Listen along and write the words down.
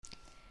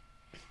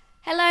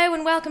Hello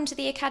and welcome to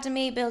the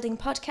Academy Building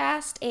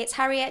Podcast. It's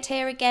Harriette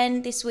here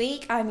again this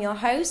week. I'm your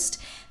host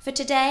for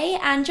today,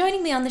 and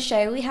joining me on the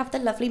show we have the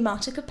lovely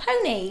Marta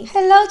Capponi.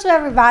 Hello to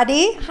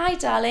everybody. Hi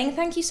darling,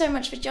 thank you so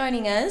much for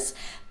joining us.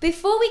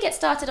 Before we get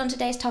started on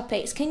today's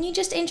topics, can you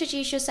just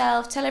introduce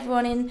yourself, tell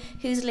everyone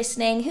who's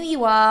listening who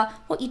you are,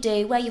 what you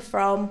do, where you're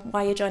from,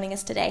 why you're joining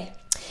us today?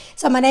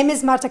 So my name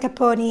is Marta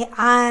Capponi.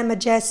 I'm a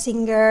jazz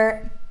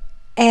singer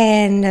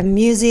and a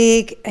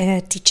music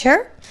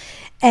teacher.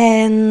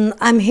 And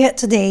I'm here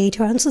today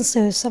to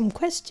answer some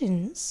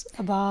questions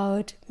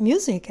about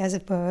music, I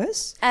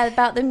suppose.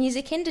 About the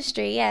music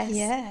industry, yes.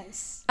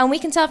 Yes. And we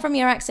can tell from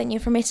your accent you're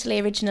from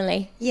Italy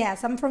originally.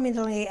 Yes, I'm from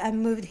Italy. I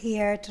moved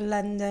here to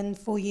London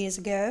 4 years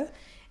ago.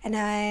 And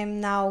I'm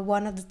now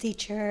one of the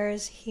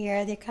teachers here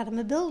at the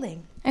Academy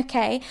Building.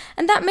 Okay.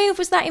 And that move,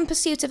 was that in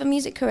pursuit of a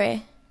music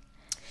career?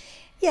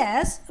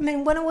 Yes, I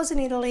mean, when I was in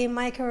Italy,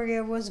 my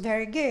career was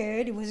very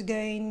good. It was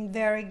going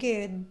very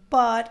good.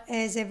 But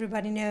as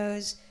everybody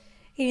knows,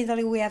 in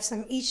Italy we have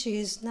some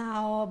issues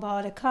now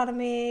about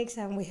economics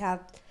and we have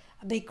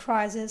a big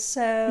crisis.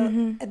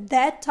 So at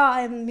that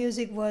time,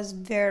 music was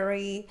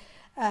very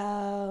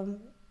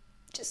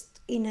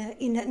just in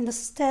a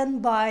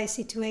standby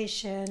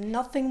situation.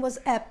 Nothing was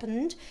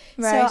happened.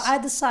 Right. So I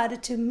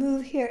decided to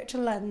move here to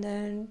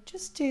London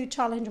just to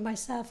challenge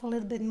myself a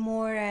little bit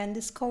more and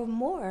discover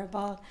more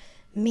about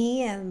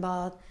me and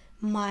about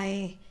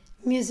my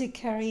music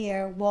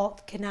career. Where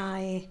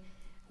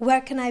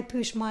can I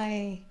push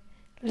my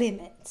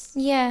limits?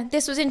 Yeah,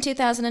 this was in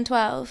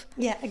 2012.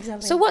 Yeah,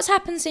 exactly. So what's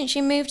happened since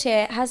you moved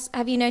here?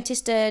 Have you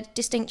noticed a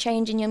distinct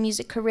change in your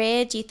music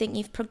career? Do you think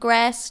you've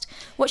progressed?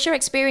 What's your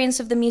experience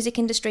of the music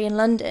industry in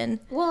London?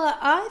 Well,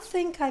 I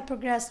think I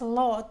progressed a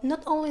lot,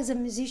 not only as a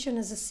musician,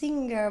 as a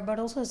singer, but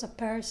also as a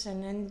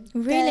person. And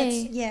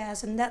Really?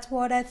 Yes, and that's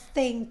what I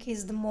think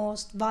is the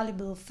most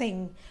valuable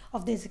thing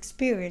of this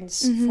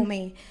experience for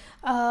me.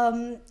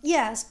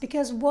 Yes,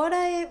 because what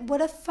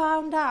I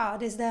found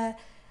out is that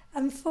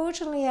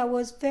unfortunately I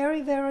was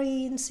very,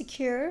 very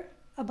insecure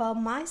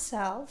about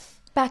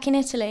myself. Back in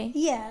Italy?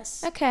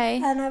 Yes.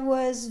 Okay. And I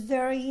was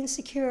very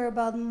insecure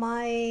about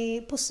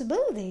my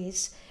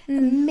possibilities.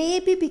 And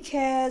maybe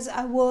because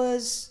I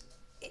was,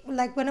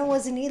 like when I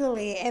was in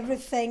Italy,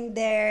 everything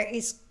there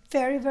is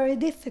very, very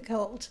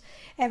difficult.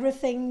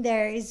 Everything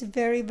there is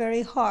very,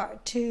 very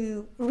hard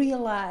to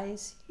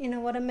realize. You know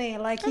what I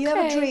mean? Like you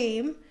have a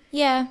dream.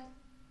 Yeah.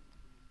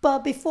 But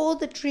before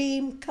the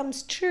dream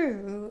comes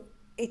true,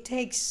 it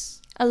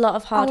takes A lot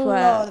of hard work. A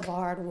lot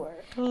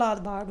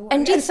of hard work.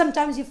 And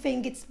sometimes you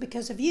think it's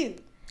because of you.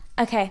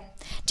 Okay.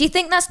 Do you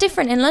think that's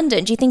different in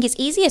London? Do you think it's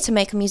easier to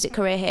make a music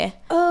career here?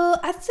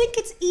 I think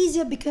it's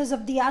easier because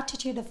of the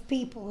attitude of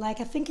people. Like,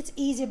 I think it's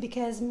easier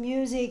because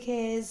music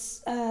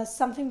is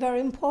something very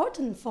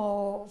important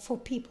for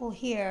people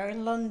here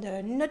in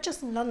London. Not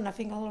just in London, I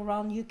think all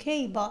around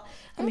UK. But,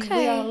 I mean,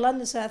 we are in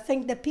London, so I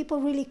think that people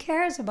really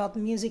cares about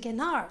music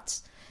and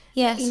arts.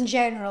 Yes. In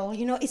general.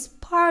 You know, it's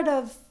part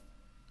of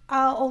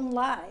our own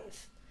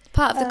life.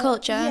 Part of the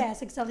culture.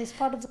 Yes, exactly. It's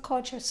part of the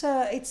culture.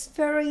 So it's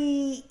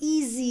very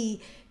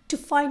easy to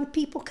find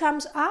people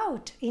comes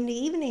out in the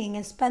evening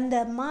and spend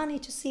their money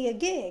to see a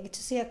gig,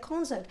 to see a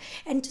concert,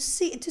 and to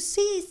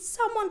see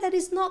someone that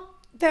is not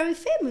very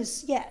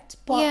famous yet,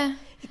 but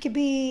it could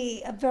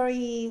be a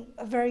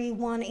very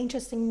one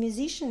interesting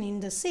musician in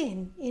the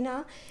scene, you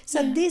know.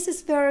 So this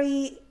is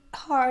very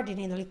hard in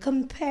Italy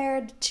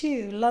compared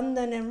to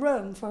London and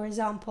Rome, for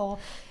example.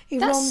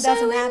 That's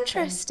so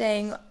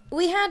interesting.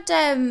 We had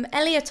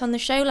Elliot on the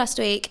show last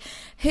week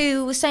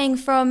who was saying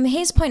from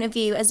his point of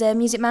view as a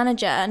music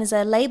manager and as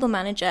a label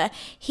manager,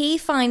 he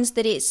finds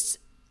that it's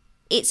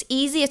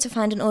easier to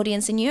find an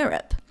audience in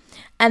Europe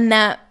and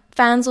that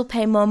fans will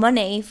pay more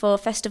money for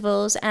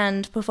festivals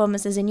and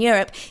performances in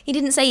Europe. He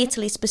didn't say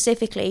Italy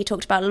specifically, he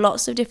talked about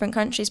lots of different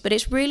countries, but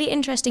it's really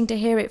interesting to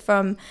hear it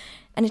from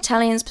an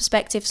Italian's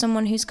perspective,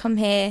 someone who's come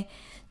here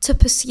to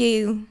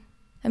pursue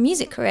a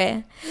music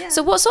career. Yeah.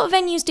 So what sort of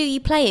venues do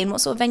you play in?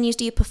 What sort of venues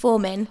do you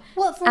perform in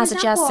as a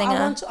jazz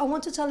singer? I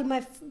want to tell you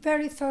my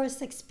very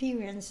first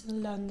experience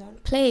in London.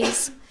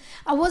 Please.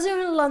 I was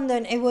here in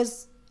London. It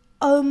was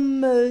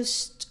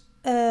almost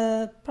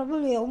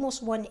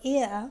 1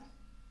 year.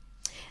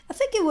 I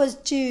think it was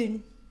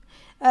June.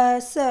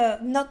 So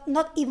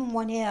not even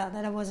 1 year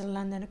that I was in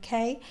London,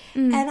 okay?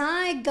 And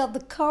I got the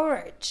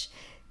courage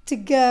to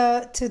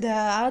go to the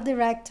art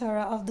director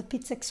of the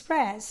Pizza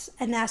Express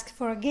and ask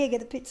for a gig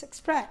at the Pizza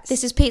Express.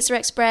 This is Pizza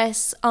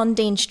Express on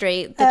Dean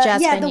Street, the jazz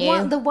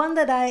venue. the one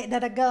that I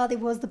got, it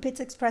was the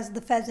Pizza Express,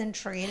 the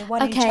Pheasantry, the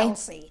one in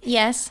Chelsea.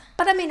 Yes.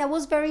 But I mean, I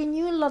was very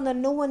new in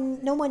London. No one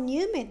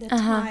knew me at the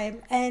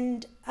time,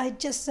 and I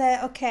just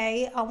said,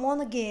 okay, I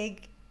want a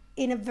gig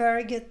in a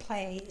very good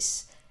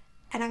place.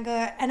 and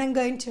I'm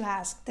going to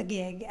ask the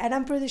gig, and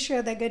I'm pretty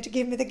sure they're going to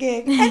give me the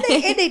gig, and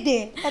they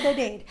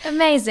did.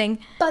 Amazing.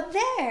 But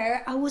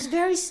there, I was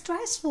very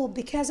stressful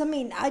because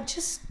I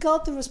just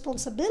got the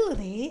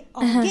responsibility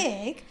of a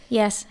gig,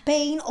 Yes.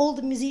 paying all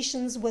the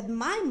musicians with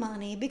my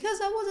money,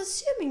 because I was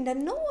assuming that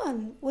no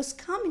one was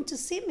coming to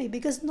see me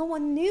because no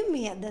one knew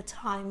me at the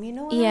time. You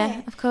know what I Yeah,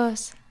 mean? of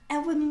course.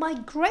 And with my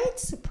great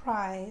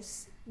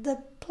surprise,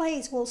 the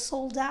place was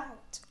sold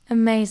out.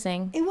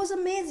 Amazing. It was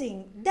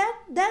amazing.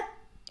 That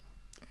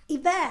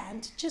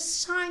event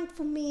just signed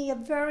for me a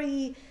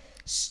very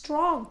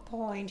strong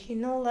point,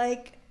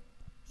 like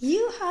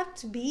you have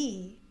to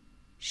be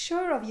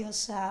sure of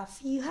yourself.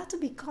 You have to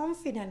be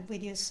confident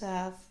with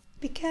yourself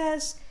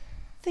because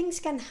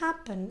things can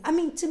happen.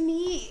 To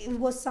me, it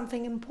was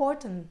something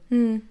important,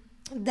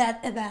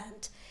 that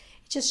event.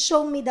 It just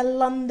showed me that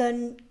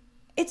London,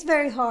 it's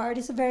very hard.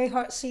 It's a very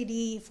hard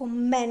city for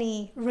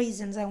many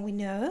reasons, and we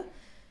know.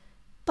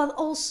 But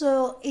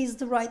also is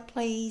the right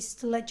place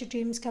to let your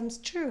dreams come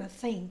true, I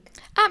think.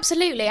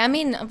 Absolutely.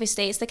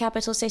 Obviously, it's the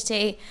capital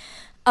city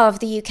of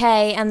the UK,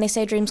 and they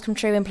say dreams come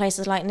true in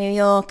places like New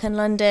York and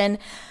London.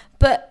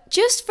 But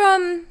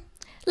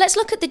let's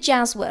look at the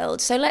jazz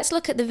world. So let's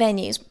look at the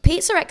venues.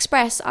 Pizza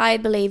Express, I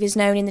believe, is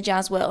known in the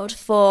jazz world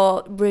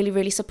for really,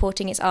 really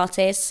supporting its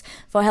artists,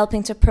 for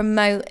helping to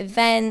promote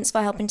events,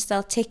 for helping to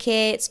sell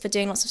tickets, for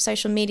doing lots of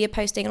social media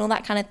posting and all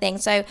that kind of thing.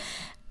 So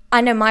I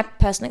know my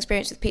personal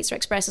experience with Pizza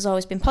Express has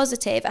always been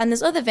positive, and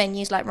there's other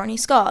venues like Ronnie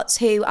Scott's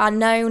who are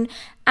known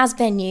as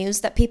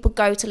venues that people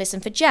go to listen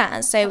for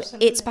jazz. So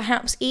Absolutely. It's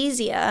perhaps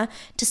easier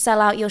to sell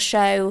out your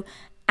show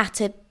at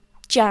a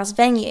jazz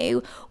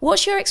venue.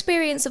 What's your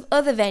experience of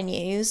other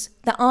venues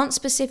that aren't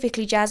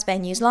specifically jazz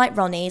venues, like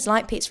Ronnie's,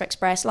 like Pizza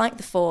Express, like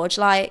The Forge,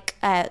 like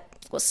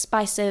what's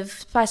Spice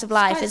of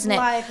Life, isn't it? Spice of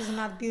Life is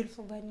another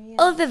beautiful venue. Yeah.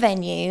 Other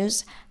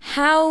venues,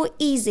 how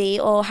easy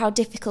or how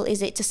difficult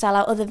is it to sell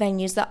out other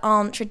venues that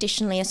aren't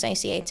traditionally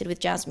associated with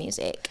jazz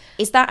music?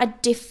 Is that a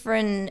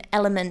different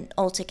element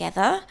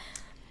altogether?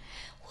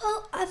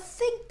 Well, I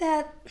think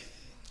that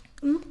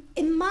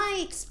in my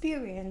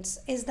experience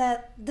is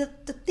that the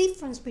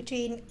difference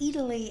between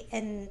Italy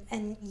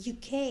and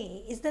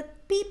UK is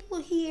that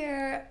people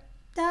here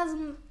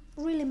doesn't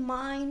really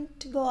mind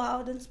to go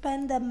out and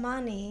spend their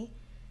money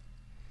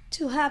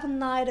to have a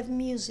night of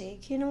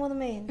music, you know what I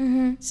mean?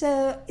 Mm-hmm.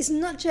 So it's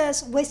not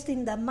just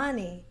wasting the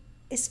money,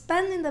 it's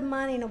spending the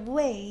money in a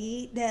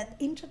way that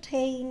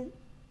entertain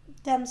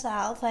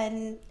themselves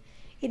and,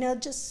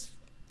 just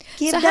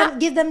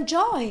give them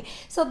joy.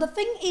 So the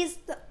thing is,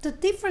 the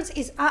difference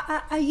is,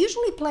 I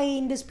usually play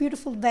in this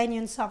beautiful venue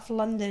in South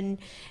London,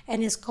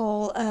 and it's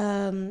called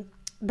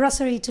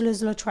Brasserie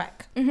Toulouse-Lautrec.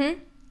 Mm-hmm.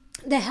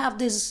 They have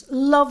this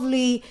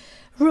lovely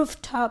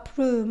rooftop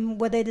room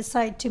where they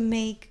decide to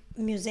make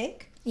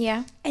music.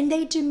 Yeah. And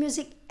they do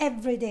music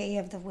every day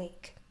of the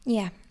week.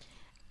 Yeah.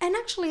 And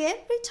actually,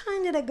 every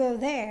time that I go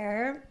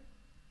there,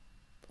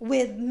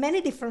 with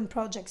many different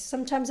projects,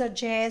 sometimes are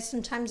jazz,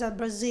 sometimes are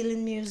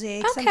Brazilian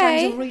music,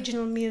 sometimes are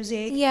regional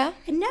music. Yeah.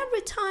 And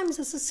every time is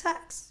a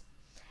success.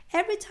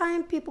 Every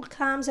time people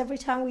comes, every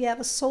time we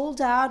have a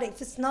sold out.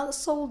 If it's not a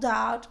sold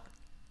out,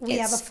 we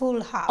have a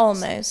full house.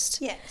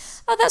 Almost.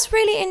 Yes. Oh, that's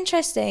really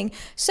interesting.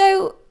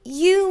 So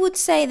you would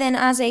say then,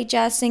 as a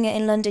jazz singer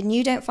in London,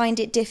 you don't find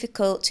it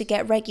difficult to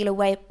get regular,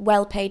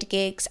 well-paid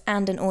gigs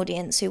and an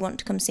audience who want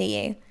to come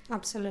see you?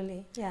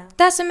 Absolutely, yeah.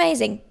 That's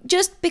amazing.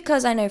 Just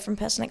because I know from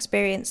personal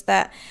experience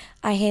that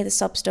I hear the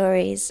sob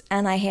stories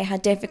and I hear how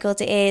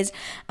difficult it is,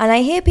 and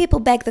I hear people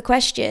beg the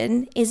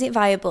question, is it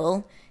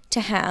viable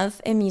to have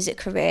a music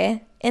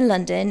career in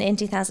London in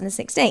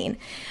 2016?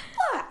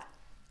 Well,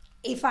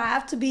 if I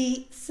have to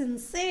be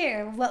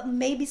sincere, well,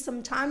 maybe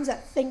sometimes I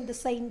think the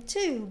same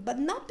too, but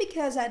not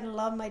because I don't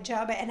love my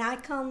job and I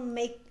can't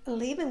make a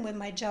living with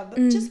my job,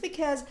 but just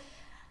because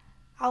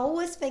I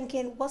always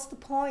thinking, what's the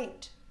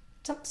point?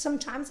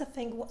 Sometimes I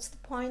think, what's the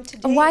point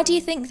today? And why do you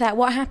think that?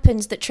 What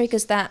happens that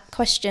triggers that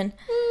question?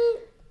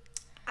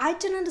 I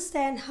don't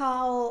understand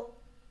how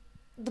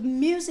the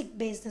music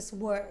business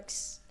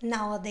works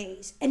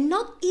nowadays, and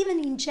not even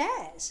in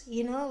jazz,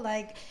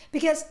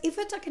 because if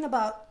we're talking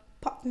about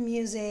pop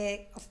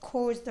music, of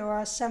course there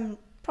are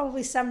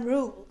probably some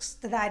rules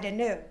that I don't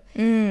know.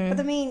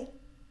 But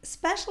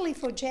especially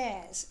for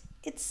jazz,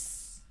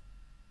 it's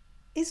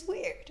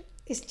weird.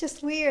 It's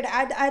just weird.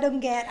 I don't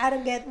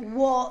get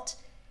what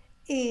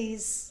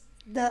is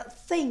the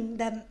thing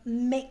that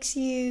makes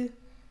you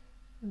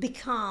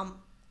become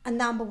a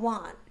number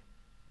one,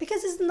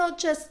 because it's not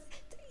just.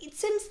 It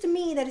seems to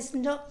me that it's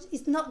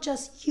not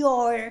just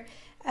your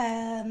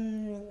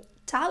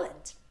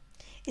talent.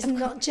 It's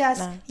not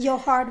just your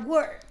hard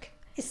work.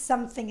 It's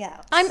something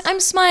else. I'm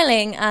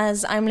smiling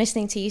as I'm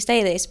listening to you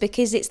say this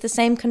because it's the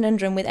same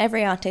conundrum with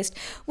every artist.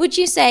 Would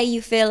you say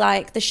you feel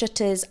like the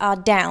shutters are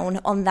down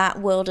on that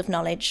world of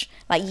knowledge?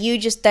 Like you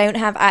just don't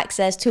have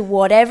access to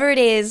whatever it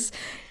is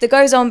that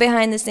goes on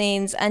behind the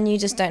scenes and you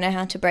just don't know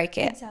how to break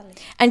it? Exactly.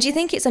 And do you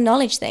think it's a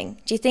knowledge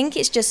thing? Do you think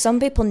it's just some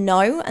people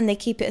know and they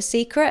keep it a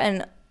secret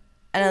and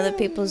other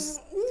people's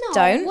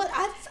don't? Well,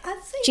 I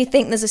think. Do you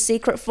think there's a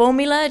secret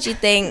formula? Do you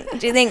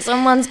think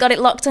someone's got it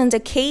locked under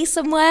key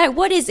somewhere?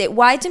 What is it?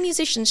 Why do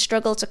musicians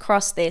struggle to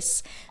cross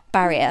this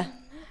barrier?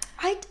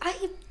 I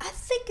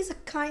think it's a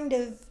kind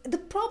of, the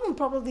problem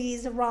probably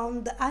is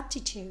around the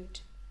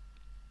attitude.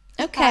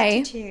 Okay.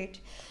 Attitude.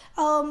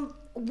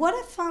 What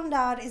I found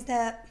out is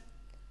that,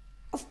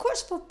 of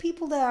course, for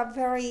people that are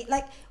very,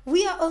 like,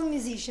 we are all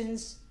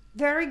musicians,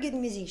 very good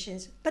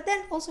musicians, but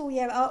then also we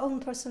have our own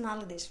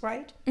personalities,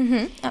 right?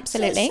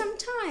 Absolutely. So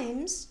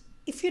sometimes,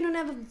 if you don't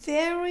have a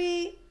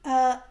very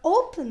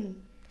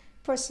open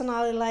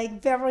personality,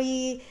 like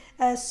very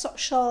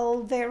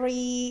social,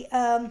 very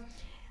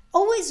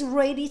always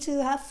ready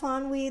to have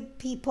fun with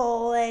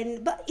people,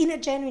 but in a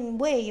genuine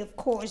way, of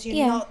course,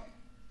 you're not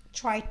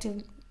try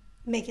to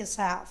make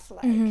yourself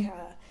like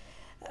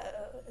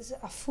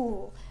a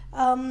fool.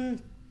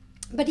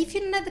 But if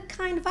you don't have the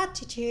kind of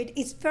attitude,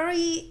 it's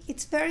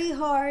very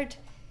hard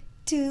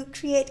to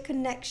create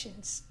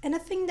connections. And I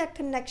think that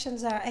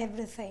connections are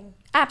everything.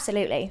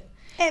 Absolutely.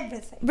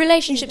 Everything.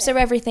 Relationships are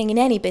everything in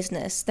any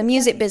business. The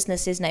music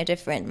business is no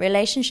different.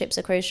 Relationships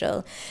are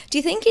crucial. Do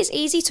you think it's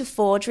easy to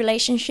forge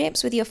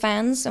relationships with your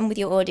fans and with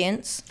your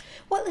audience?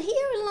 Well,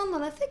 here in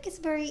London, I think it's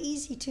very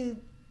easy to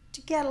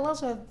get a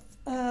lot of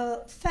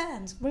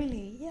fans,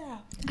 really, yeah.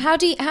 How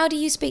do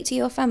you speak to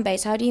your fan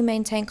base? How do you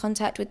maintain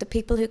contact with the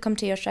people who come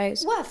to your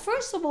shows? Well,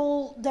 first of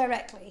all,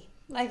 directly.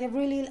 Like I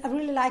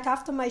really like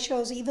after my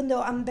shows, even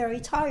though I'm very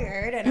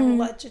tired and I would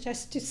like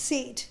to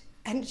sit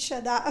and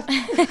shut up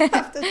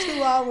after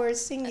 2 hours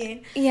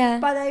singing. Yeah.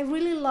 But I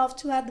really love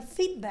to have the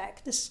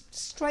feedback,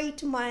 straight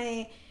to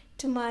my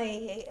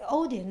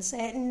audience,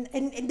 and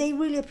they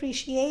really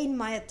appreciate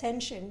my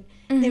attention.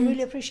 They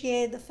really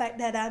appreciate the fact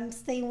that I'm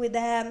staying with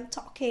them,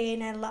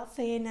 talking and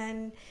laughing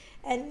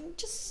and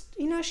just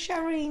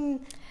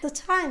sharing the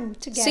time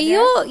together.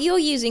 So you're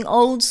using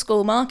old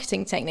school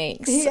marketing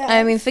techniques. Yes.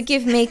 I mean,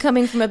 forgive me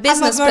coming from a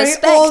business I'm a very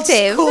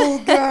perspective.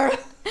 old school girl.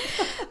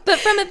 But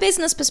from a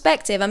business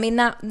perspective, I mean,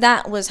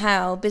 that was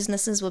how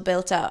businesses were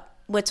built up.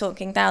 We're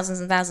talking thousands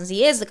and thousands of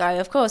years ago,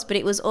 of course, but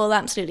it was all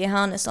absolutely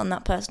harnessed on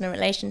that personal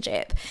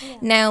relationship. Yeah.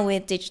 Now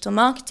with digital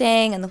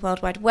marketing and the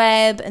World Wide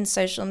Web and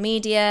social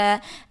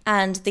media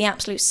and the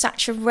absolute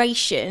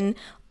saturation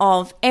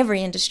of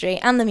every industry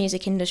and the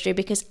music industry,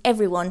 because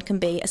everyone can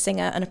be a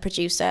singer and a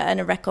producer and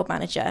a record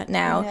manager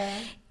now. Yeah.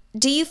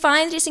 Do you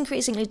find it's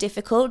increasingly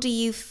difficult? Do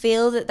you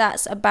feel that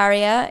that's a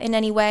barrier in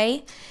any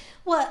way?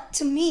 Well,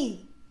 to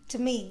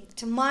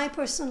my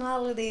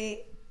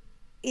personality,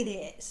 it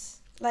is.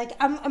 Like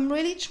I'm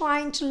really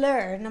trying to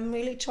learn. I'm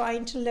really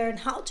trying to learn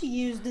how to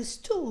use these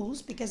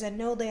tools, because I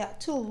know they are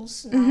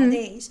tools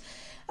nowadays,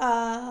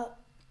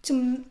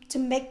 to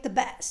make the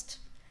best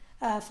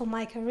for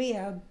my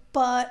career.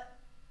 But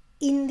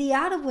in the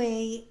other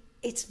way,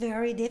 it's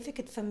very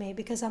difficult for me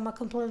because I'm a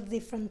completely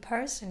different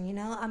person.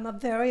 I'm a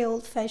very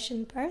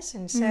old-fashioned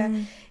person.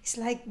 So it's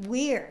like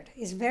weird.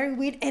 It's very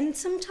weird. And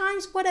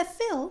sometimes what I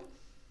feel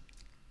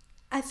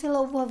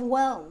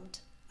overwhelmed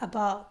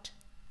about.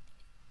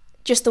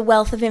 Just the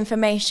wealth of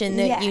information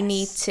that you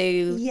need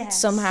to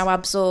somehow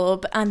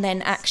absorb and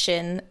then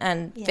action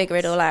and figure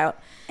it all out.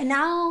 And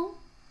how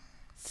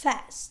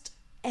fast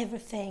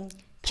everything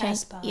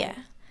passed by. Yeah.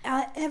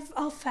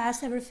 How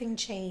fast everything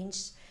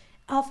changed.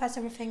 How fast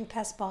everything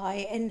passed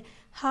by. And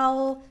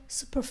how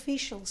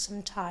superficial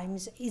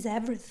sometimes is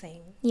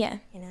everything. Yeah.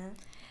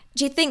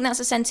 Do you think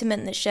that's a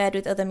sentiment that's shared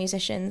with other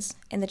musicians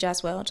in the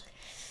jazz world?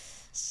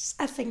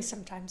 I think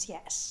sometimes,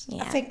 yes.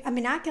 Yeah.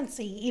 I can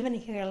see, even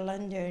here in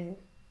London,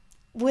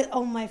 with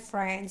all my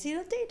friends,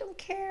 they don't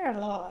care a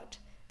lot.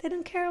 They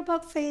don't care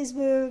about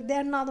Facebook.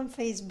 They're not on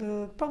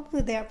Facebook.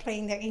 Probably they're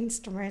playing their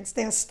instruments.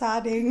 They're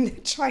studying. They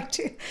try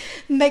to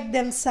make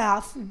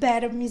themselves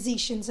better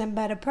musicians and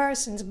better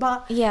persons.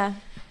 But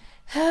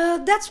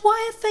that's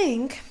why I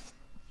think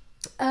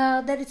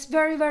that it's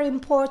very, very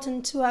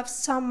important to have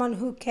someone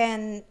who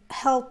can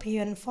help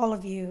you and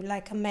follow you,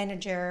 like a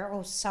manager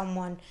or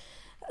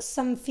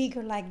some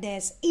figure like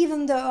this,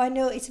 even though I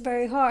know it's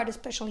very hard,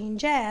 especially in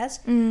jazz,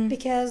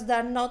 because there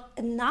are not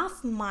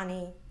enough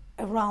money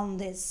around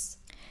this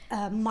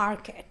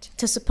market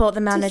to support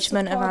the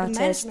management of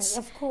artists.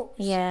 Of course.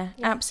 Yeah,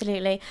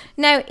 absolutely.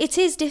 No, it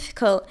is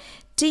difficult.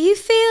 Do you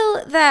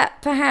feel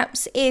that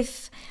perhaps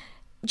if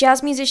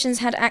jazz musicians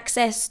had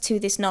access to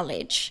this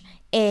knowledge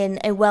in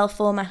a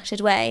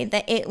well-formatted way,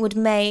 that it would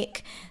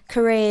make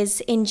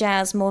careers in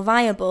jazz more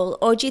viable?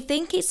 Or do you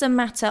think it's a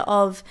matter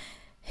of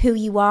who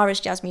you are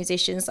as jazz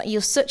musicians? Like, you're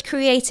such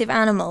creative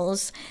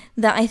animals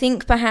that I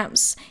think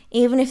perhaps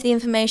even if the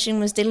information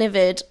was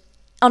delivered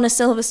on a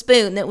silver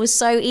spoon that was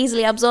so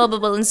easily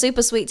absorbable and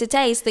super sweet to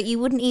taste, that you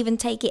wouldn't even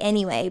take it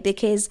anyway,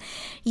 because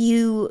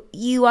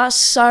you are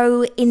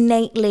so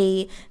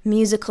innately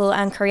musical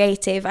and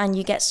creative, and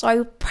you get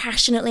so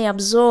passionately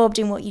absorbed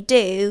in what you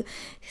do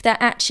that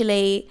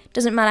actually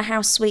doesn't matter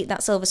how sweet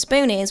that silver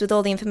spoon is with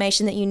all the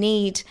information that you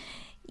need,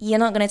 you're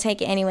not going to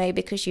take it anyway,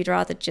 because you'd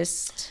rather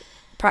just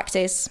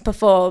practice,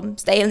 perform,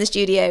 stay in the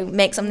studio,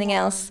 make something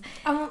else.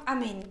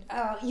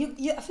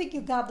 I think you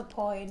got the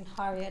point,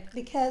 Harriette,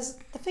 because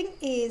the thing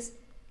is,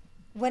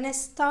 when I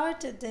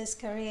started this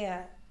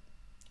career,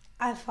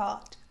 I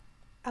thought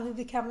I would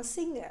become a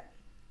singer.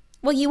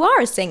 Well, you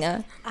are a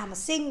singer. I'm a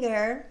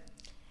singer,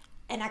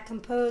 and a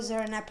composer,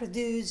 and a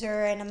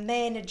producer, and a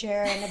manager,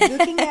 and a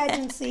booking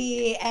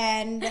agency,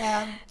 and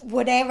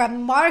whatever,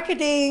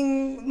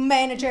 marketing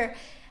manager.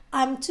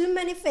 I'm too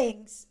many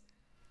things,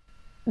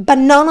 but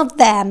none of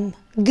them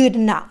good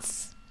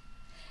enough.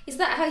 Is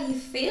that how you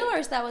feel, or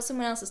is that what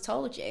someone else has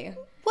told you?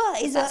 Well,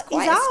 it's how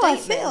I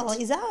feel.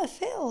 It's how I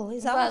feel.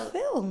 It's how I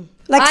feel.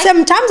 Like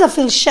sometimes I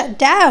feel shut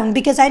down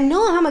because I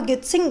know I'm a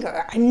good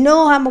singer. I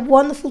know I'm a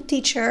wonderful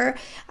teacher.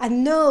 I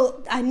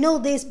know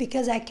this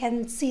because I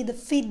can see the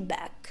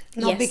feedback.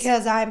 Not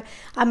because I'm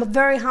a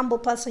very humble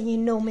person. You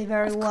know me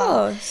very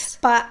well. Of course.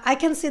 But I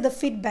can see the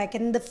feedback,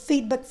 and the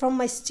feedback from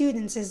my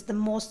students is the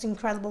most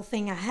incredible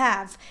thing I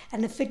have.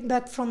 And the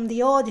feedback from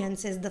the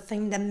audience is the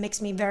thing that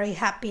makes me very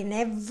happy. And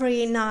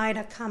every night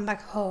I come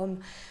back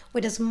home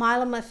with a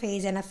smile on my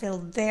face, and I feel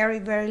very,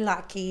 very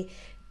lucky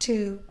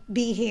to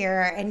be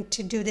here and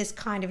to do this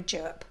kind of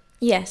job.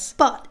 Yes.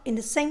 But in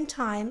the same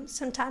time,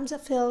 sometimes I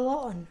feel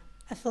alone.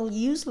 I feel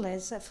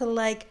useless. I feel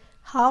like,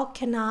 how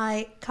can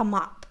I come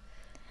up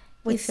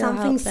with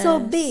something so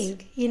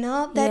big,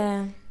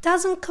 that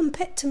doesn't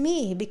compare to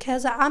me,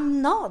 because I'm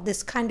not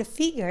this kind of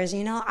figures,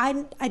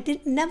 I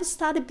never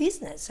started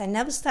business. I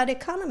never studied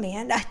economy,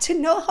 and I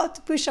don't know how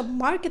to push a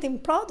marketing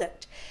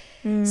product.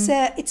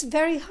 So it's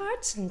very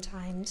hard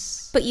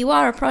sometimes. But you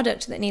are a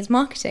product that needs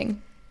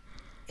marketing.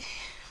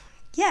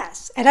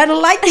 Yes, and I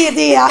don't like the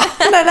idea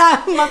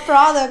that I'm a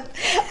product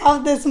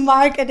of this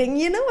marketing.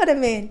 You know what I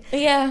mean?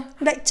 Yeah.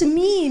 Like, to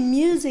me,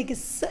 music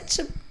is such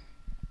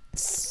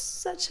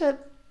a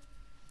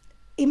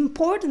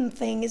important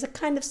thing. It's a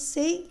kind of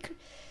sacred.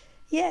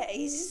 Yeah,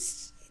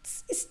 it's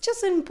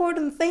just an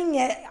important thing.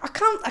 I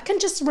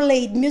can't just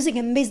relate music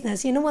and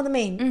business. You know what I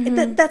mean?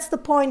 Mm-hmm. That's the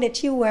point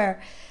that you were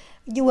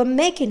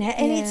making it,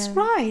 and it's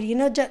right,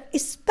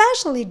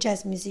 especially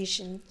jazz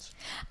musicians.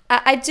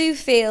 I do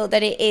feel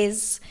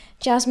that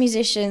jazz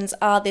musicians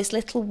are this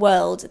little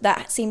world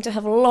that seem to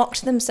have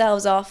locked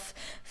themselves off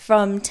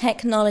from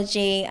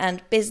technology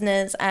and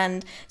business,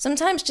 and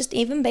sometimes just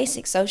even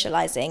basic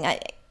socializing.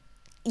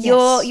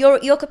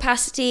 Your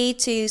capacity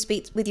to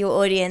speak with your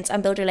audience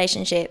and build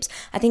relationships,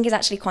 I think, is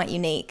actually quite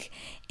unique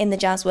in the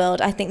jazz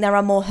world. I think there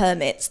are more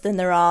hermits than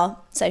there are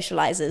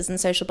socializers and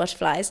social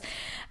butterflies.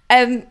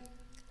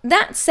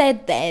 That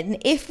said, then,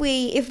 if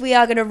we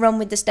are going to run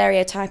with the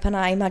stereotype, and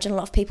I imagine a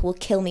lot of people will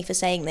kill me for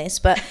saying this,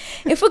 but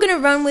if we're going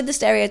to run with the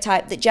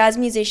stereotype that jazz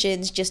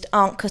musicians just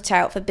aren't cut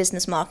out for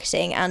business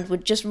marketing and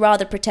would just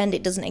rather pretend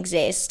it doesn't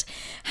exist,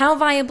 how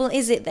viable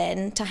is it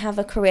then to have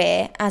a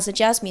career as a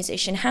jazz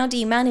musician? How do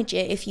you manage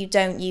it if you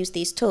don't use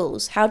these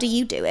tools? How do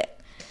you do it?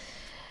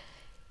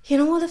 You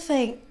know what the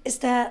thing is,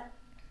 that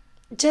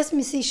jazz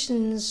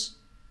musicians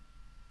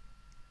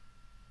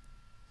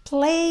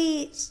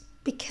play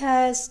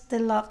because they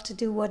love to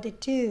do what they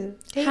do.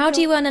 How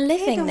do you earn a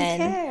living then?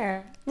 They don't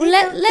care. Well,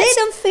 they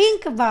don't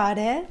think about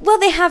it. Well,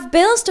 they have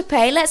bills to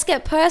pay. Let's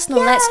get personal.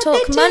 Let's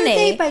talk money.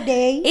 Day by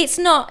day. It's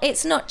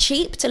not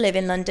cheap to live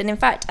in London. In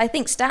fact, I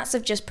think stats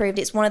have just proved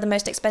it's one of the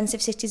most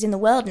expensive cities in the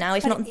world now,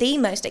 if not the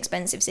most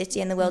expensive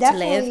city in the world to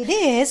live. Definitely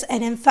it is.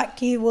 And in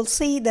fact, you will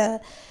see the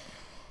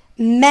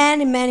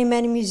many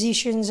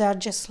musicians are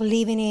just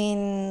living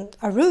in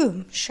a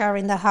room,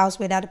 sharing the house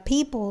with other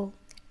people.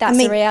 That's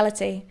the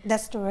reality.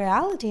 That's the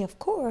reality, of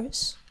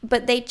course.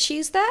 But they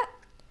choose that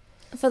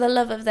for the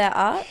love of their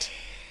art?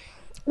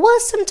 Well,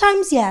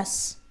 sometimes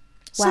yes.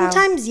 Wow.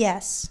 Sometimes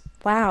yes.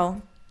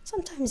 Wow.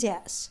 Sometimes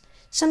yes.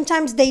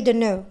 Sometimes they don't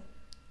know.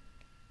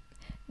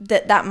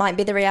 That might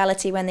be the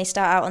reality when they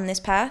start out on this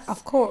path?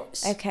 Of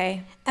course.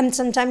 Okay. And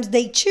sometimes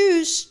they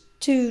choose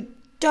to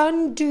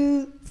don't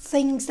do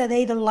things that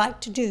they don't like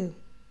to do.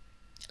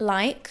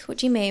 Like? What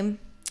do you mean?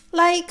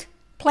 Like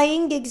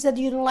playing gigs that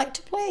you don't like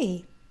to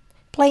play.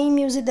 Playing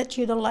music that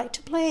you don't like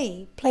to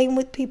play. Playing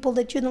with people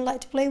that you don't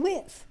like to play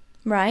with.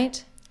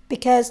 Right.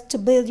 Because to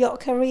build your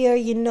career,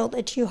 you know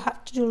that you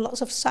have to do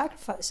lots of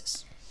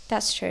sacrifices.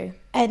 That's true.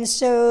 And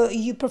so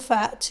you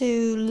prefer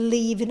to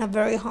live in a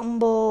very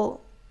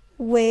humble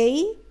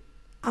way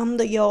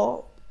under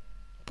your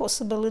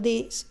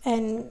possibilities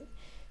and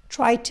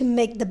try to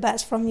make the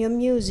best from your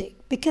music.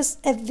 Because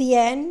at the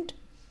end,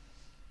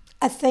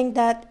 I think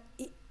that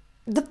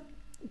the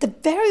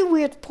very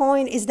weird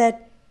point is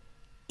that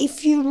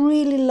if you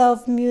really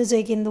love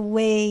music in the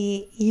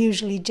way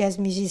usually jazz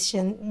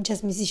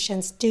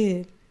musicians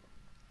do,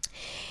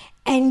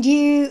 and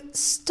you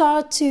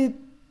start to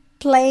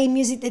play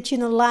music that you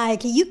don't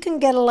like, you can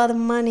get a lot of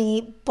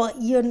money,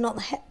 but you're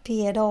not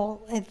happy at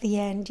all at the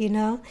end,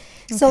 Okay.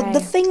 So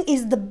the thing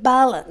is the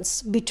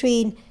balance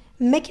between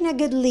making a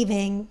good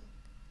living,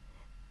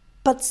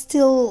 but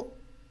still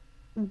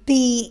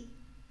be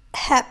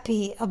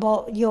happy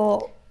about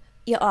your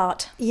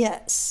art.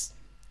 Yes.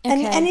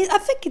 Okay. And I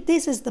think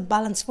this is the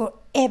balance for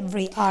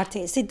every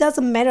artist. It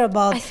doesn't matter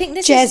about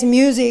jazz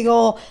music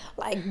or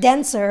like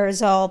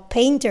dancers or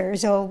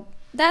painters or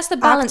That's the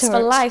balance for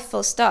afterwards. life,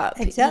 full stop.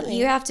 Exactly.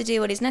 You have to do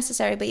what is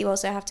necessary, but you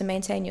also have to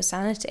maintain your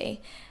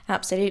sanity.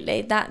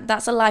 Absolutely.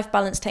 That's a life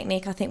balance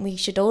technique I think we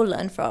should all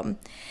learn from.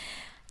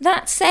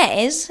 That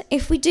said,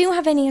 if we do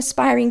have any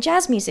aspiring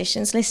jazz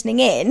musicians listening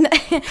in,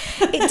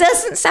 it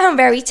doesn't sound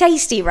very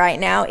tasty right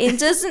now. It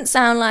doesn't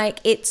sound like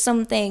it's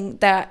something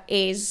that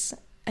is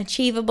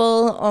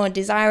achievable or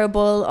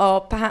desirable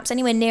or perhaps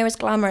anywhere near as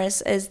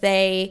glamorous as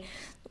they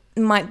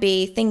might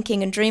be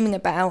thinking and dreaming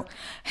about.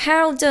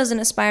 How does an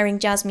aspiring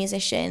jazz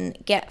musician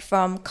get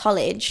from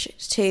college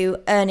to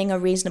earning a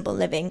reasonable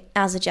living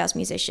as a jazz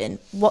musician?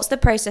 What's the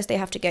process they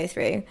have to go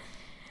through?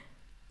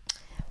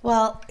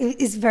 Well,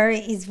 it's very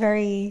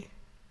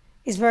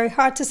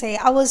hard to say.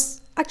 I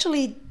was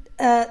actually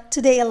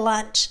today at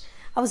lunch.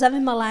 I was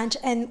having my lunch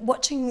and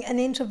watching an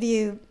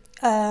interview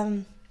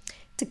to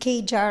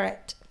Kate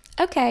Jarrett.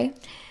 Okay.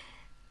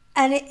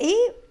 And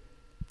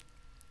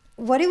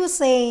what he was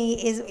saying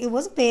is it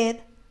was a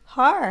bit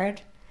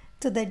hard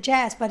to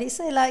digest, but he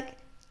said like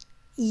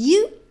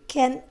you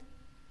can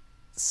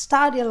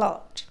study a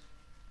lot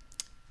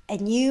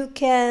and you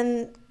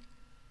can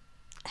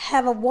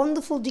have a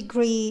wonderful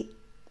degree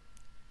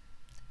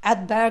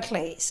at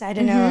Berkeley, I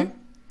don't know.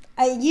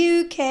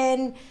 You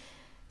can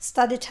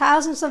study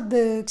thousands of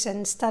books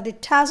and study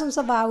thousands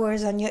of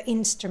hours on your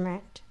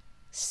instrument,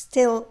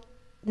 still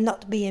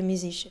not be a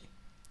musician.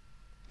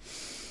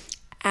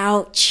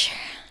 Ouch.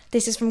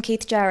 This is from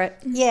Keith Jarrett.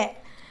 Yeah.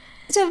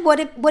 So what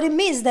it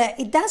means that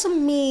it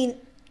doesn't mean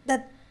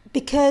that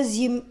because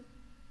you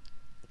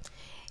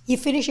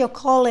finish your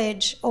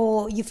college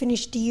or you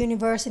finish the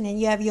university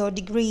and you have your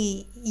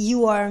degree,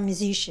 you are a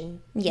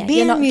musician. Yeah,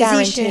 Being you're not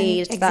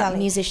guaranteed exactly. that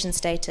musician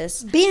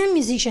status. Being a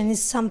musician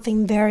is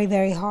something very,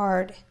 very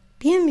hard.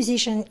 Being a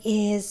musician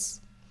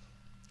is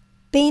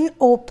being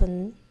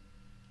open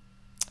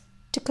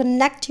to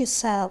connect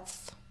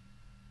yourself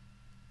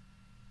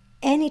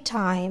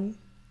anytime,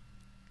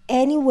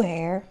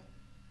 anywhere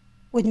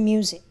with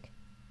music.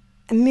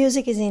 And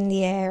music is in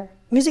the air.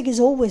 Music is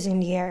always in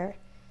the air.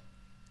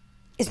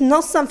 It's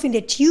not something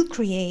that you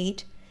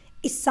create,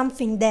 it's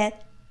something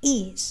that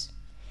is.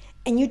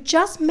 And you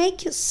just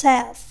make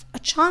yourself a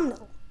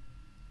channel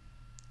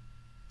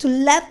to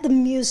let the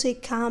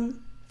music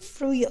come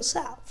through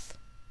yourself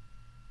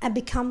and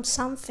become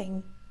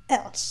something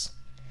else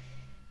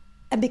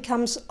and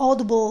becomes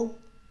audible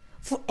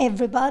for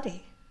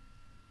everybody.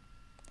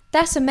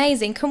 That's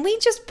amazing. Can we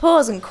just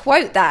pause and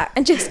quote that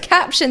and just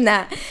caption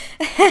that?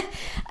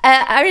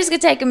 I'm just going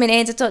to take a minute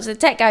here to talk to the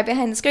tech guy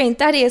behind the screen.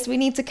 Thaddeus, we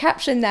need to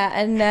caption that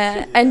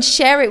and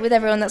share it with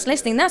everyone that's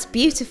listening. That's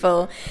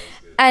beautiful.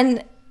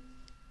 And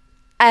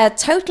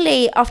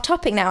totally off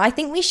topic now, I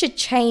think we should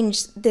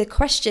change the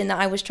question that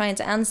I was trying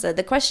to answer.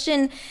 The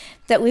question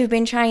that we've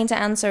been trying to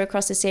answer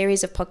across a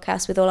series of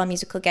podcasts with all our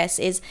musical guests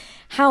is,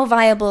 how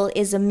viable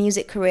is a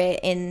music career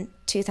in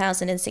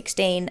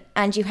 2016?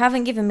 And you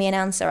haven't given me an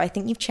answer. I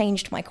think you've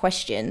changed my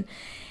question.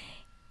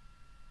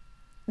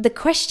 The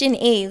question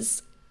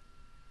is,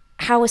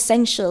 how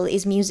essential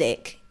is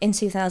music in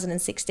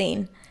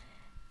 2016?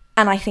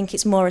 And I think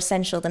it's more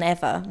essential than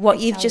ever. What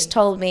you've just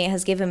told me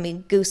has given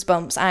me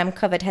goosebumps. I am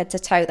covered head to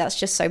toe. That's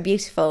just so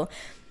beautiful.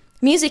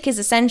 Music is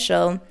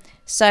essential.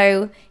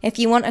 So if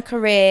you want a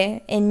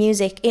career in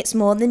music, it's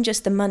more than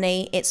just the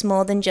money. It's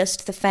more than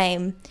just the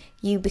fame.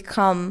 You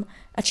become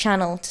a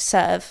channel to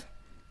serve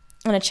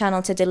and a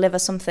channel to deliver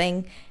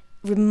something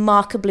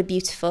remarkably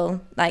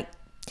beautiful. Like,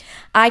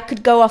 I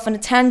could go off on a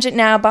tangent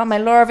now about my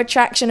law of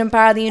attraction and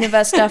power of the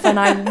universe stuff, and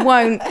I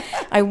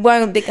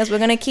won't because we're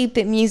going to keep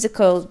it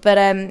musical. But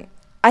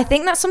I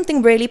think that's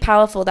something really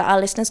powerful that our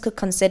listeners could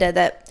consider,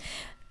 that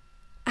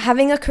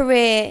having a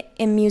career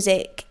in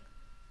music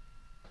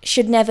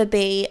should never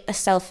be a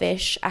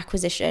selfish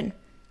acquisition.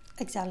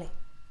 Exactly.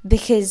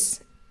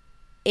 Because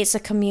it's a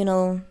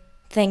communal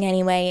thing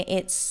anyway.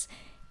 It's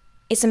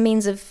a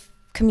means of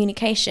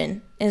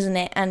communication, isn't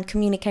it? And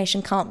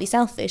communication can't be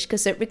selfish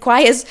because it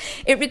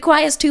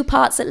requires two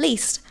parts at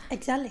least.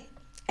 Exactly.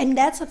 And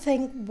that's I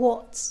think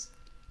what's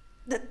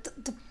the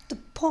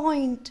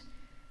point,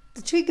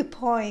 the trigger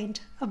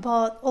point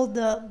about all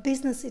the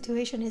business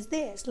situation is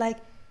this, like,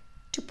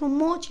 to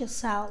promote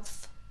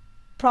yourself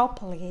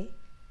properly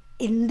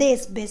in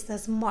this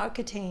business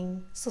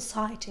marketing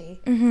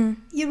society,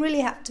 you really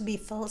have to be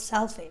full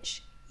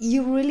selfish.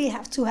 You really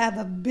have to have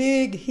a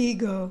big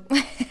ego.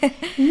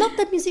 Not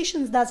that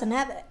musicians doesn't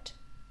have it.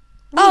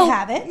 We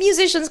have it.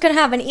 Musicians can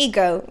have an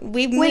ego.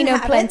 We know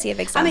plenty of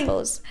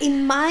examples. I mean,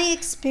 in my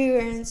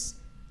experience,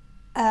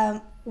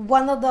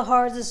 one of the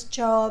hardest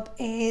job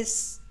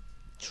is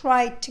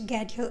try to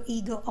get your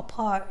ego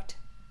apart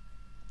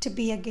to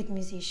be a good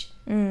musician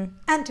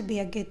and to be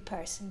a good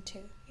person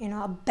too. You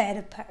know, a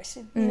better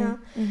person. You know,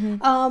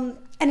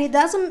 and it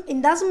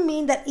doesn't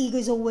mean that ego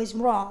is always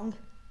wrong.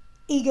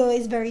 Ego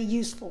is very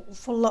useful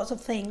for lots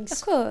of things.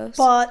 Of course.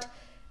 But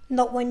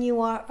not when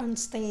you are on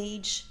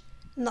stage,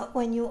 not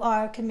when you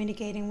are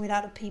communicating with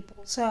other people.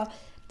 So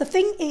the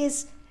thing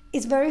is,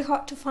 it's very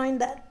hard to find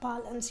that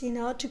balance, you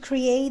know, to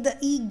create the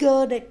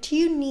ego that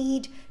you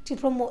need to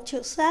promote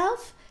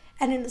yourself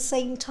and at the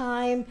same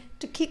time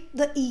to keep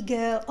the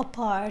ego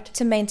apart.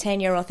 To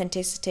maintain your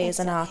authenticity as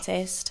an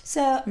artist.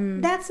 So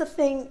that's the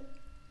thing,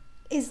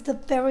 is the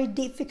very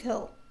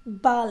difficult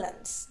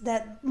balance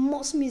that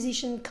most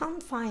musicians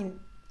can't find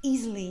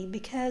easily,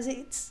 because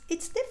it's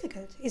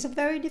difficult. It's a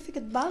very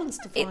difficult balance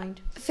to find.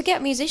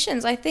 Forget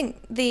musicians. I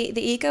think the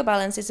ego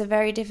balance is a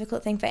very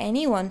difficult thing for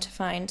anyone to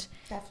find.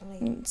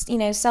 Definitely. You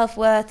know,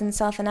 self-worth and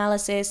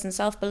self-analysis and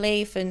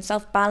self-belief and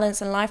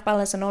self-balance and life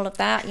balance and all of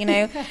that, you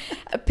know.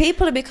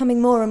 People are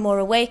becoming more and more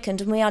awakened,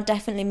 and we are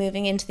definitely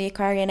moving into the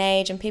Aquarian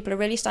age, and people are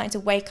really starting to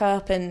wake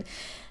up and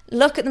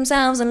look at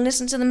themselves and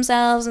listen to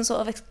themselves and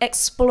sort of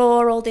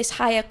explore all this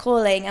higher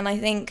calling. And I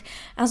think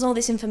as all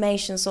this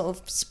information sort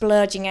of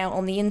splurging out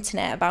on the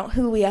internet about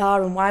who we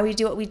are and why we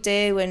do what we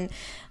do, and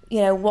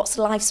you know, what's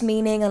life's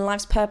meaning and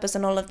life's purpose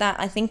and all of that,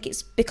 I think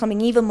it's becoming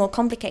even more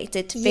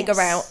complicated to figure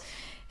out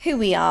who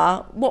we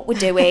are, what we're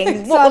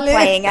doing, what we're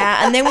playing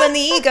at. And then when the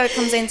ego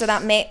comes into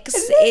that mix,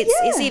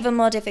 it's even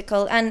more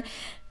difficult. And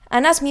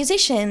as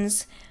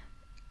musicians,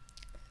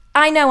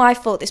 I know I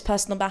fought this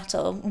personal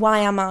battle. Why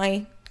am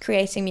I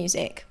creating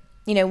music?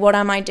 You know, what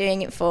am I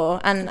doing it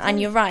for?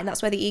 And you're right,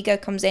 that's where the ego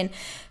comes in.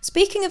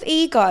 Speaking of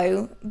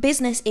ego,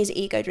 business is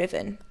ego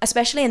driven,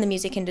 especially in the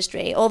music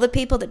industry. All the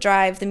people that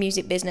drive the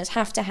music business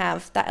have to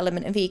have that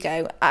element of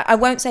ego. I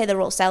won't say they're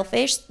all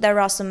selfish.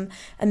 There are some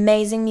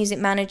amazing music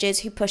managers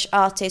who push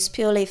artists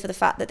purely for the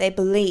fact that they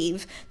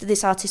believe that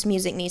this artist's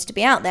music needs to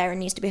be out there and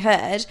needs to be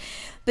heard.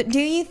 But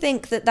do you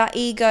think that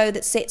ego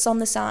that sits on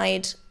the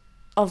side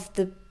of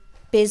the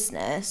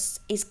business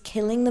is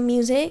killing the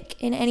music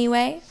in any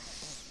way?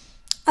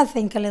 I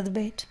think a little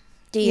bit.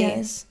 Do you?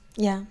 Yes.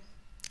 Yeah,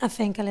 I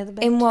think a little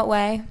bit. In what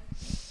way?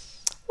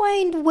 Well,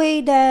 in the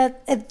way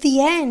that at the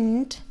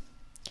end,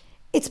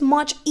 it's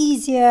much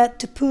easier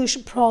to push a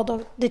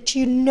product that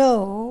you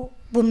know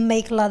will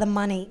make a lot of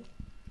money.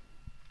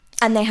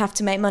 And they have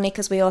to make money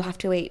because we all have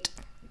to eat.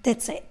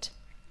 That's it.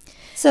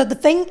 So the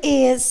thing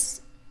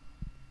is,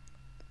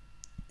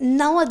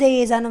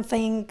 nowadays, I don't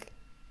think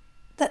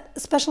that,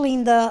 especially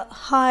in the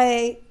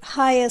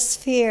higher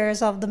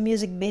spheres of the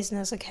music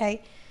business,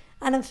 okay,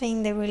 I don't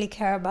think they really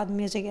care about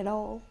music at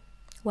all.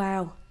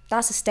 Wow,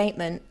 that's a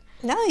statement.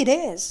 No, it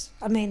is.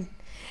 I mean,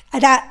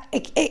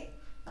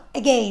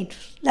 again,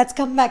 let's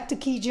come back to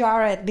Keith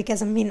Jarrett,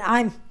 because I mean,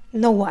 I'm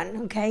no one,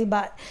 okay,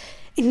 but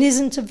in this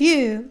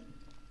interview,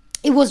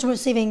 he was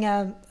receiving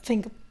I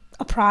think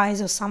a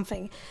prize or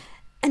something,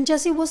 and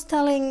Jesse was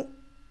telling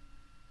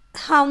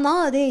how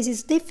nowadays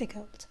it's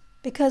difficult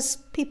because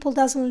people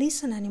doesn't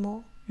listen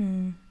anymore.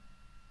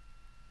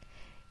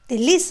 They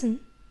listen,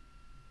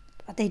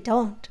 but they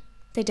don't.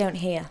 They don't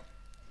hear.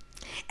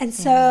 And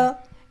so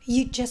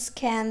you just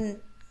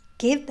can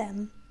give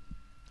them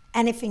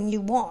anything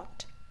you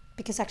want,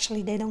 because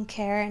actually they don't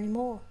care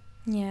anymore.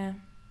 Yeah.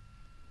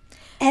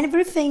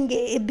 Everything,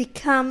 it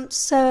becomes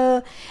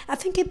so, I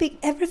think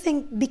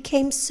everything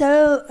became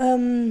so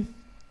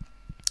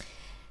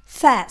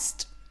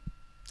fast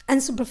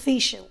and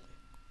superficial.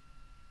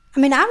 I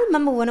mean, I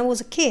remember when I was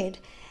a kid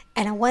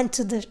and I went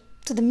to the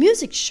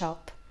music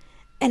shop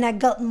and I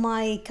got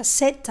my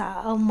cassette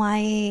or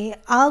my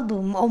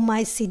album or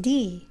my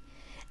CD.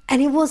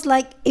 And it was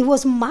like, it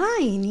was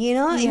mine, you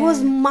know? Yeah. It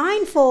was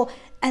mine for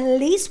at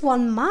least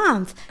 1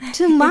 month,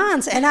 2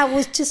 months. And I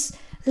was just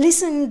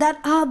listening to that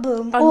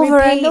album on over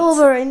repeat. and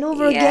over and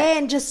over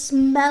again, just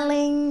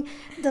smelling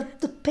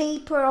the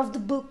paper of the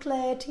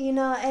booklet, you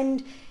know,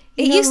 and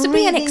it used to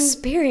be an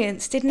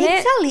experience, didn't it?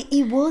 Exactly,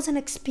 it was an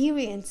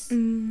experience.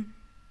 And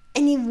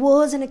it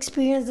was an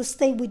experience that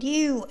stayed with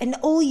you, and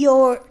all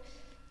your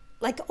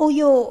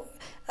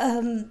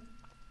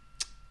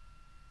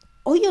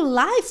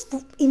life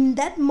in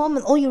that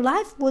moment, all your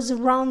life was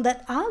around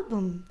that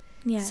album.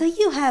 Yeah. So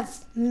you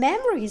have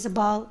memories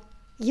about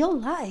your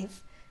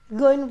life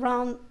going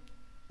around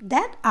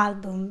that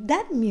album,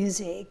 that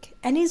music,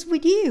 and it's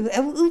with you.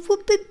 It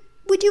would be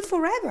with you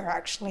forever,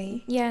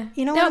 actually. Yeah.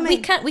 You know what I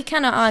mean? We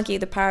cannot argue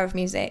the power of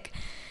music.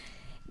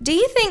 Do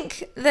you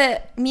think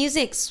that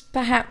music's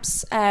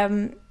perhaps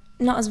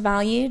not as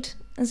valued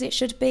as it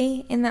should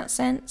be in that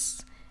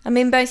sense? I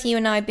mean, both you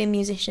and I have been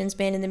musicians,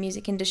 being in the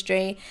music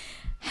industry,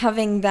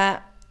 having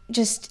that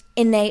just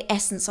innate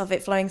essence of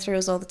it flowing through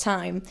us all the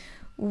time.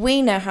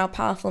 We know how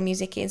powerful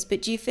music is,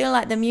 but do you feel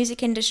like the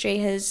music industry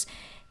has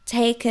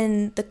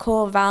taken the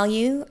core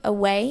value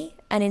away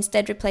and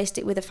instead replaced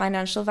it with a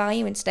financial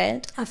value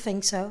instead? I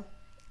think so.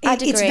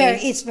 I'd agree.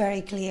 It's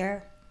very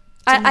clear.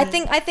 I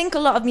think a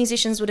lot of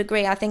musicians would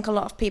agree. I think a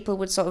lot of people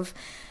would sort of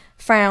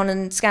frown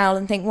and scowl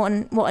and think, what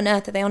on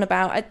earth are they on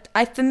about?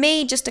 For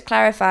me, just to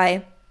clarify,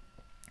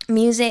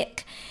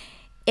 music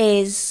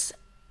is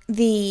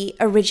the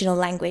original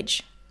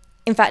language.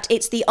 In fact,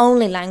 it's the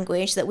only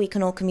language that we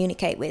can all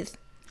communicate with.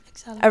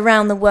 Exactly.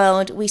 Around the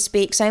world, we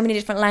speak so many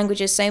different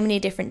languages, so many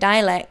different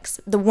dialects.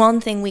 The one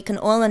thing we can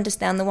all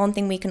understand, the one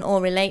thing we can all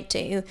relate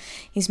to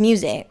is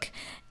music.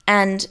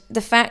 And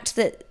the fact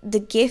that the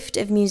gift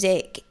of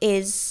music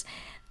is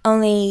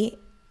only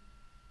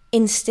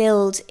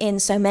instilled in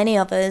so many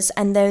of us,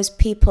 and those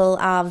people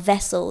are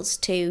vessels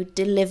to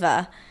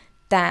deliver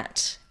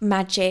that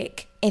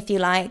magic, if you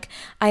like.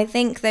 I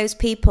think those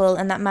people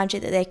and that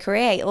magic that they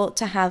create ought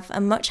to have a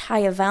much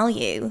higher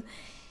value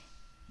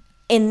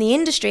in the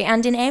industry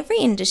and in every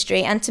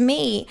industry. And to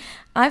me,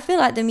 I feel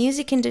like the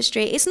music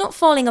industry, it's not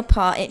falling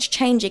apart, it's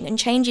changing, and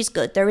change is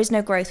good. There is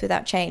no growth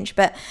without change.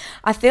 But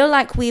I feel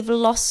like we've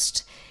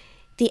lost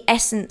the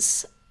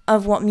essence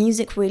of what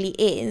music really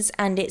is,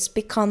 and it's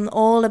become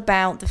all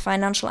about the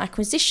financial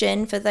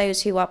acquisition for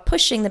those who are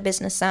pushing the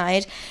business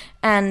side,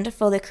 and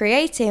for the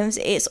creatives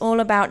it's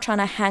all about trying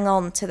to hang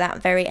on to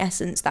that very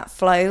essence, that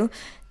flow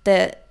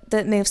that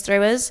moves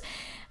through us.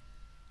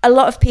 A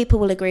lot of people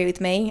will agree with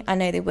me, I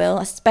know they will,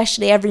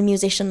 especially every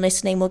musician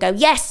listening will go,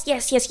 yes,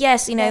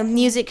 you know,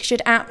 music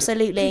should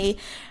absolutely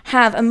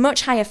have a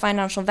much higher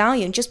financial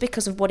value, and just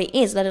because of what it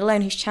is, let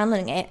alone who's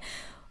channeling it.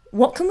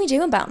 What can we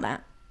do about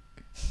that?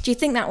 Do you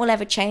think that will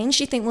ever change?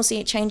 Do you think we'll see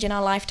it change in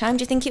our lifetime?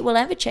 Do you think it will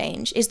ever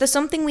change? Is there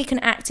something we can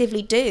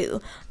actively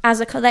do as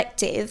a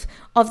collective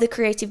of the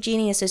creative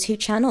geniuses who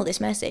channel this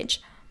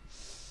message?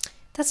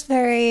 That's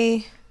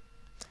very,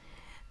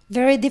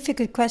 very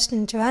difficult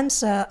question to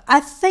answer. I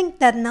think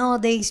that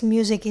nowadays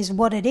music is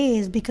what it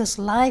is because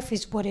life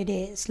is what it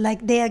is.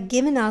 Like, they are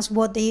giving us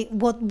what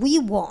we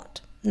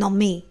want. Not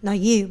me, not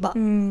you, but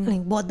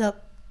what the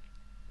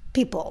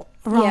people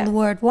around the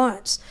world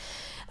wants.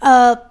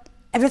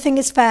 Everything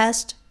is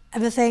fast.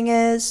 Everything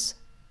is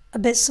a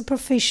bit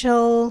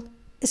superficial.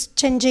 It's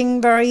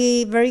changing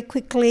very, very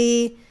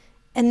quickly.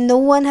 And no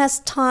one has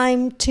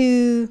time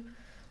to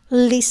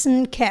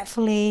listen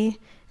carefully.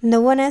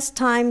 No one has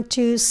time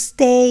to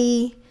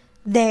stay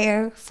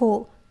there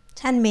for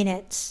 10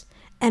 minutes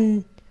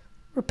and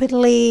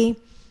repeatedly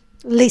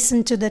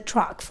listen to the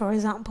track, for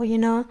example, you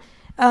know.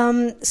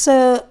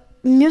 So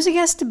music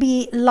has to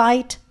be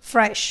light,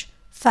 fresh,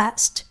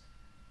 fast.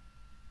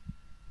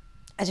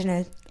 I don't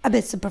know, a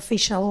bit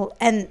superficial,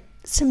 and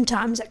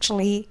sometimes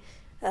actually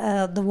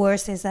the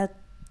worst is that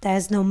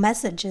there's no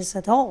messages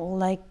at all.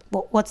 Like,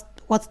 what's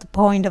the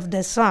point of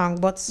this song?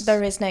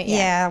 There is no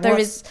there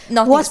is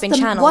nothing's been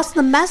channeled. What's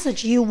the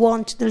message you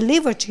want to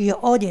deliver to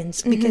your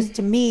audience? Because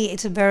to me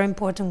it's a very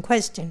important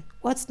question.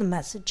 What's the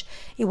message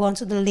you want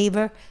to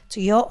deliver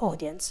to your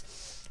audience?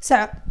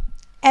 So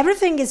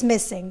everything is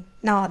missing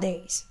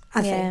nowadays,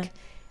 I think.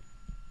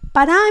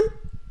 But I'm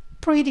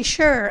pretty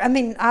sure, I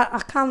mean,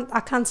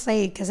 I can't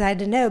say it because I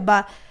don't know,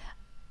 but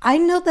I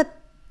know that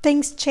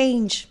things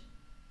change,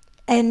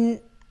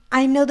 and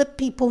I know that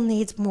people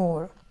need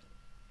more,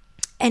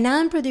 and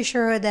I'm pretty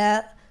sure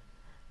that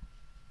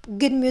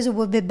good music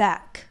will be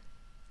back,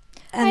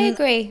 and I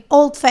agree,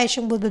 old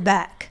fashioned will be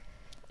back.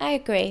 I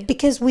agree,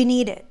 because we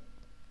need it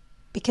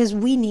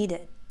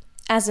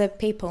as a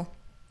people.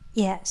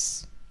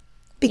 Yes,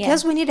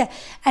 because we need it.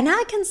 And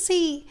I can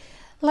see,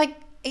 like,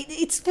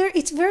 it's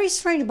very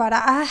strange, but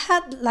I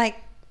had, like,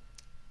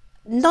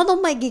 none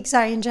of my gigs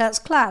are in jazz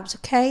clubs,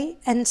 okay?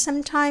 And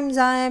sometimes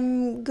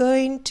I'm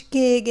going to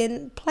gig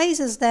in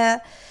places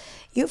that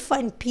you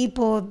find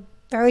people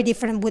very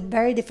different with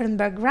very different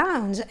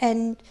backgrounds,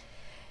 and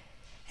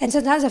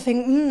sometimes I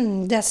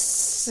think,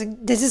 this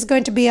is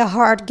going to be a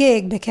hard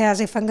gig,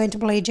 because if I'm going to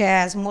play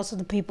jazz, most of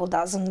the people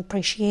doesn't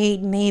appreciate,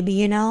 maybe,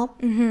 you know.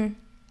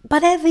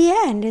 But at the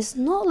end, it's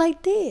not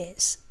like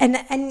this. And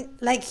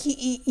like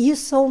you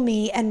saw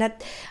me, and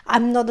that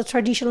I'm not a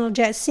traditional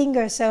jazz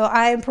singer, so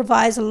I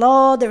improvise a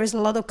lot. There is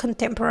a lot of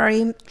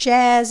contemporary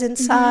jazz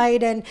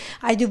inside, and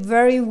I do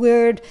very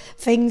weird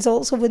things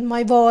also with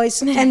my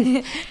voice.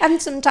 And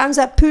sometimes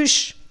I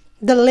push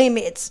the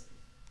limits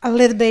a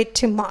little bit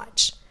too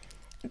much.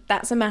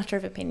 That's a matter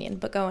of opinion,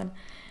 but go on.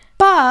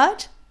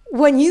 But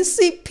when you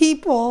see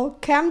people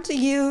come to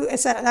you,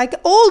 like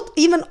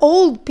even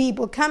old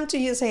people come to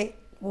you and say,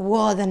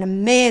 what an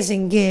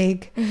amazing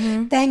gig.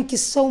 Thank you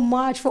so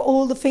much for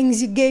all the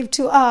things you gave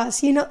to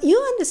us. You know, you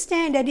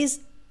understand that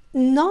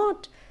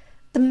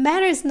the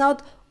matter is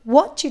not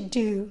what you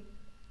do,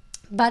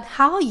 but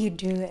how you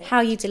do it.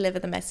 How you deliver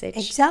the message.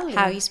 Exactly.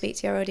 How you speak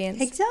to your audience.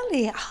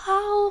 Exactly.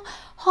 How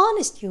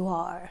honest you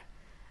are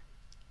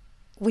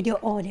with your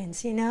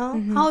audience, you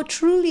know? How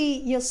truly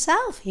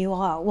yourself you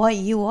are, what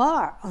you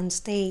are on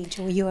stage,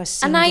 or you are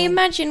singing. And I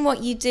imagine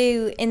what you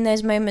do in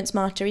those moments,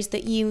 Marta, is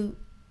that you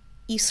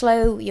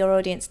slow your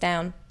audience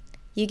down.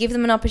 You give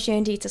them an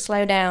opportunity to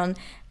slow down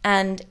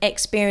and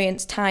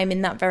experience time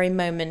in that very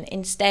moment,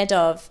 instead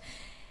of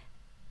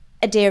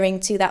adhering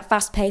to that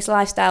fast-paced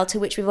lifestyle to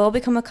which we've all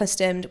become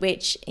accustomed,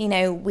 which, you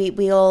know,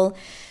 we all,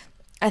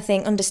 I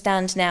think,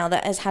 understand now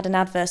that has had an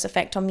adverse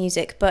effect on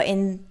music,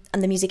 and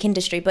the music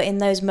industry. But in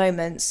those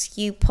moments,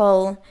 you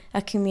pull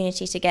a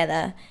community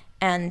together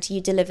and you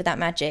deliver that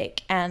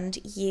magic, and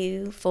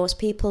you force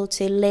people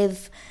to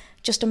live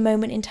just a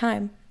moment in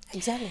time.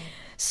 Exactly.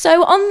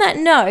 So on that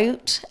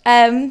note,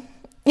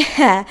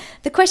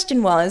 the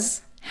question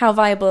was, how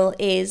viable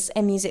is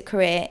a music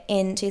career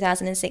in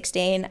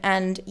 2016?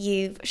 And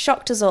you've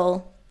shocked us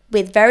all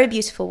with very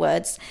beautiful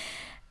words.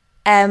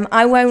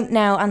 I won't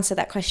now answer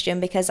that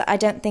question, because I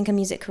don't think a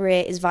music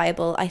career is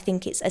viable. I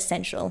think it's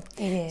essential.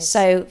 It is.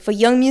 So for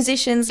young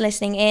musicians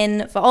listening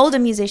in, for older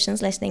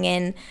musicians listening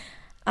in,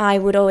 I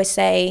would always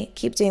say,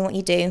 keep doing what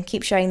you do,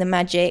 keep showing the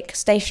magic,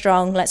 stay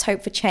strong, let's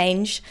hope for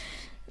change,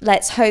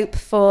 let's hope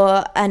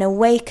for an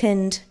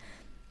awakened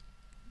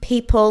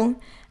people,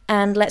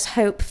 and let's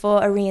hope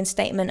for a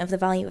reinstatement of the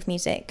value of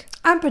music.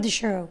 I'm pretty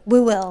sure we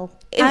will.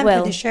 I'm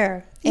pretty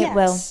sure. It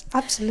will.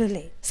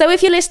 Absolutely. So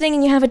if you're listening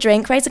and you have a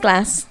drink, raise a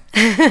glass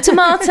to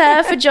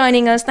Marta for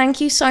joining us. Thank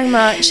you so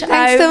much.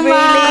 Thanks so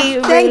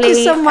much. Thank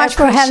you so much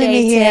for having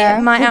me here.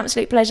 My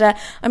absolute pleasure.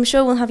 I'm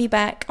sure we'll have you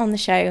back on the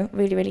show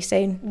really, really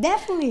soon.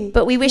 Definitely.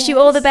 But we wish you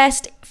all the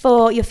best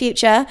for your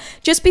future.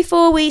 Just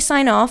before we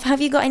sign off,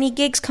 have you got any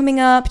gigs coming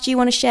up? Do you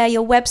want to share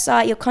your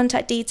website, your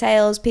contact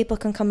details? People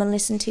can come and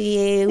listen to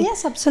you.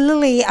 Yes,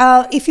 absolutely.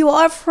 If you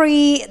are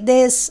free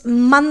this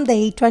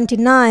Monday,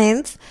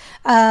 29th,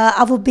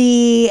 I will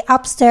be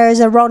upstairs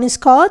at Ronnie's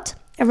Bar.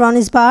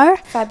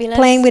 Fabulous.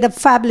 Playing with a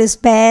fabulous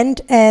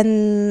band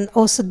and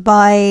hosted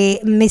by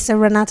Mr.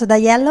 Renato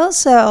D'Aiello.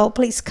 So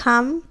please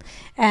come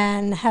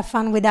and have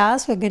fun with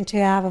us. We're going to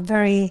have a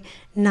very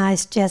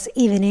nice jazz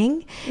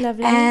evening.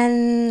 Lovely.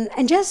 And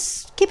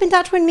just keep in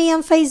touch with me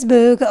on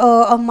Facebook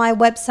or on my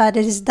website.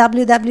 It is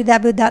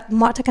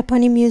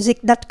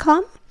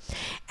www.martacapponimusic.com.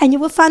 And you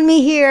will find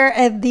me here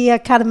at the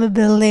Academy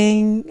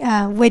building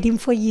waiting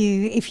for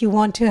you if you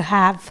want to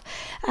have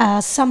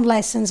some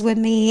lessons with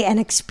me and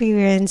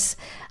experience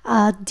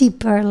a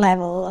deeper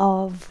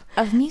level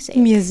of music.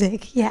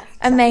 Yeah. Exactly.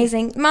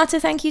 Amazing. Marta,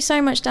 thank you so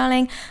much,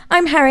 darling.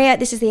 I'm Harriette.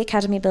 This is the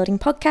Academy Building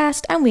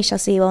Podcast, and we shall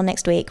see you all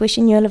next week.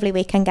 Wishing you a lovely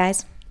weekend,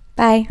 guys.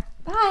 Bye.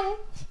 Bye.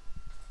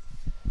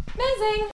 Amazing.